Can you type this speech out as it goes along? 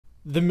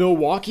The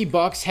Milwaukee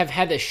Bucks have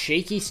had a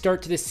shaky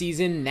start to the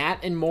season. That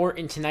and more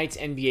in tonight's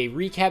NBA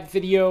recap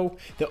video.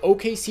 The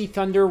OKC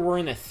Thunder were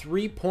in a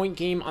 3-point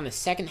game on the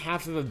second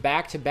half of a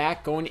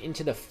back-to-back going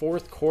into the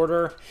fourth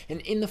quarter. And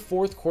in the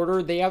fourth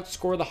quarter, they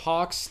outscore the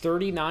Hawks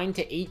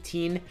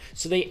 39-18,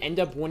 so they end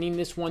up winning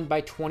this one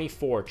by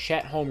 24.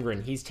 Chet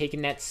Holmgren, he's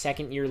taken that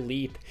second-year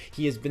leap.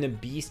 He has been a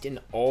beast in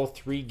all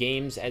three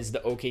games as the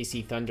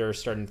OKC Thunder are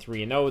starting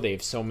 3-0. They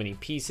have so many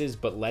pieces,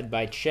 but led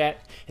by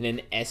Chet and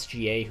an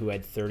SGA who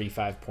had 35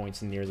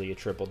 points and nearly a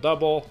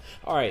triple-double.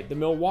 All right, the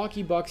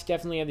Milwaukee Bucks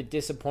definitely had a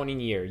disappointing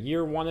year.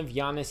 Year one of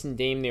Giannis and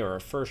Dame, they were a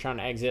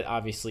first-round exit.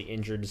 Obviously,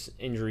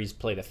 injuries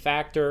played a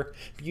factor.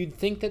 But you'd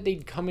think that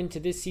they'd come into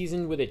this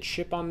season with a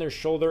chip on their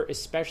shoulder,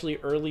 especially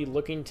early,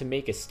 looking to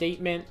make a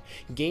statement.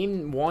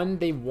 Game one,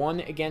 they won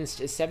against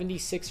a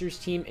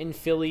 76ers team in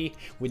Philly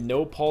with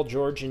no Paul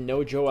George and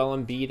no Joel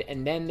Embiid,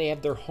 and then they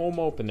have their home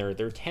opener.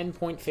 They're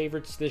 10-point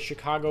favorites to the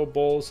Chicago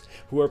Bulls,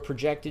 who are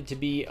projected to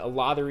be a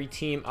lottery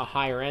team, a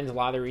higher-end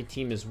lottery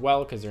team as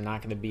well, because they're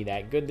not going to be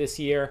that good this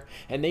year,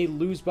 and they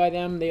lose by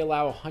them. They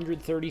allow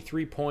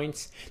 133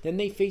 points. Then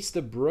they face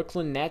the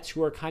Brooklyn Nets,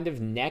 who are kind of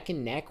neck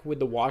and neck with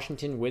the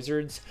Washington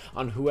Wizards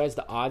on who has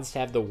the odds to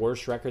have the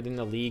worst record in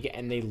the league,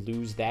 and they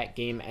lose that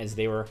game as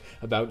they were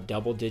about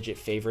double-digit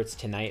favorites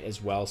tonight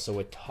as well, so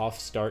a tough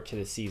start to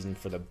the season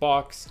for the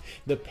Bucks.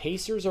 The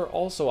Pacers are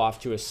also off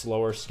to a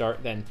slower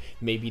start than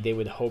maybe they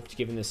would hoped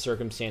given the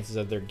circumstances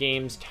of their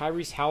games.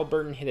 Tyrese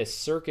Halliburton hit a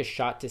circus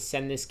shot to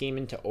send this game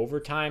into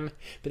overtime,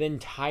 but then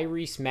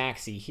Tyrese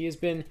Maxey, he has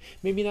been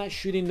maybe not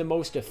shooting the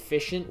most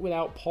efficient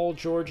without Paul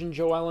George and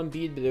Joel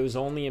Embiid, but it was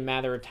only a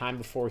matter of time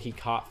before he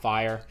caught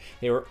fire.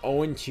 They were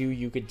 0-2.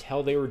 You could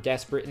tell they were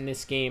desperate in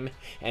this game,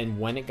 and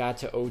when it got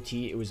to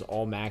OT, it was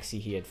all Maxey.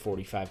 He had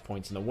 45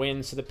 points in the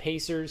win. So the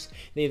Pacers,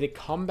 they had a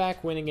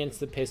comeback win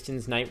against the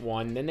Pistons night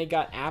one. Then they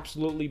got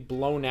absolutely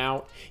blown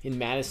out in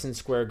Madison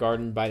Square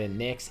Garden by the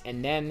Knicks,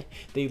 and then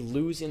they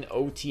lose in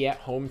OT at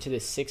home to the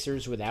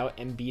Sixers without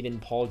Embiid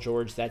and Paul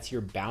George. That's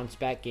your bounce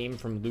back game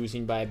from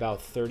losing by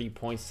about 30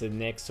 points to the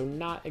Knicks, so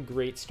not a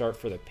great start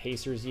for the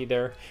Pacers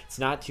either. It's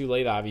not too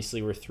late,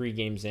 obviously. We're 3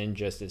 games in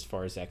just as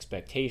far as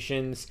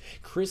expectations.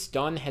 Chris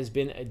Dunn has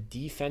been a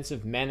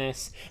defensive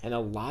menace, and a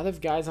lot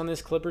of guys on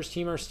this Clippers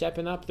team are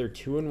stepping up. They're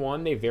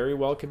 2-1. They very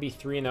well could be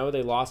 3-0.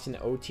 They lost in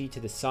OT to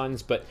the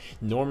Suns, but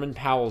Norman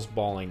Powell's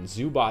balling,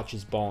 Zubac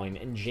is balling,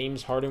 and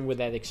James Harden with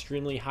that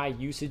extremely high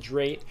usage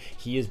rate,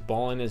 he is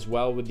balling as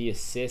well with the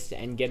assists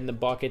and getting the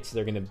buckets.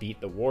 They're going to beat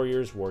the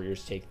Warriors.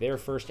 Warriors take their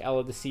first L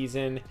of the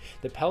season.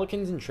 The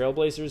Pelicans and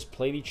Trailblazers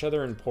played each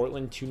other in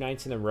Portland 2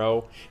 nights in a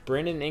row.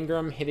 Brandon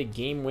Ingram hit a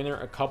game winner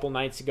a couple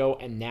nights ago,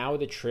 and now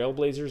the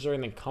Trailblazers are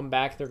going to come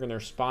back. They're going to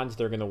respond.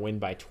 They're going to win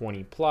by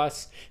 20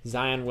 plus.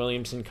 Zion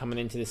Williamson coming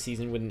into the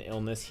season with an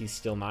illness. He's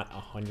still not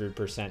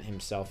 100%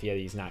 himself yet.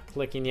 He's not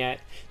clicking yet.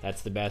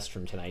 That's the best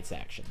from tonight's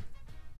action.